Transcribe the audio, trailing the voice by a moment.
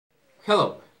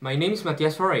Hello, my name is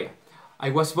Matias Ferreira.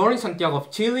 I was born in Santiago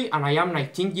of Chile and I am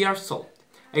 19 years old.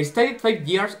 I studied 5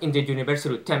 years in the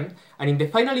University of UTEM, and in the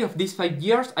final of these 5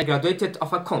 years I graduated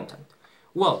as accountant.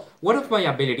 Well, one of my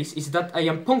abilities is that I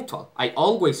am punctual, I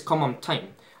always come on time,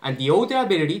 and the other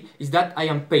ability is that I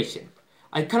am patient.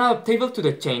 I can adaptable to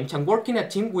the change and work in a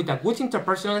team with a good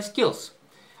interpersonal skills.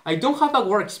 I don't have a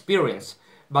work experience,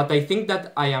 but I think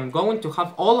that I am going to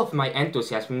have all of my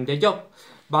enthusiasm in the job,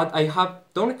 but I have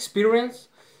done experience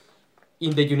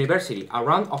in the university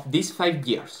around of these 5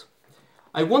 years.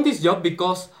 I want this job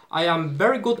because I am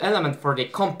very good element for the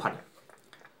company.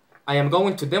 I am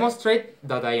going to demonstrate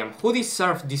that I am who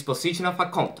deserves this position of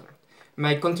accountant.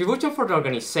 My contribution for the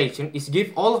organization is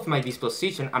give all of my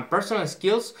disposition and personal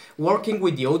skills working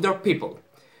with the other people.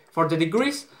 For the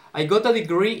degrees, I got a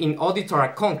degree in auditor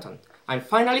accountant, and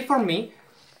finally for me,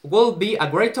 will be a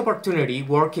great opportunity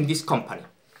work in this company.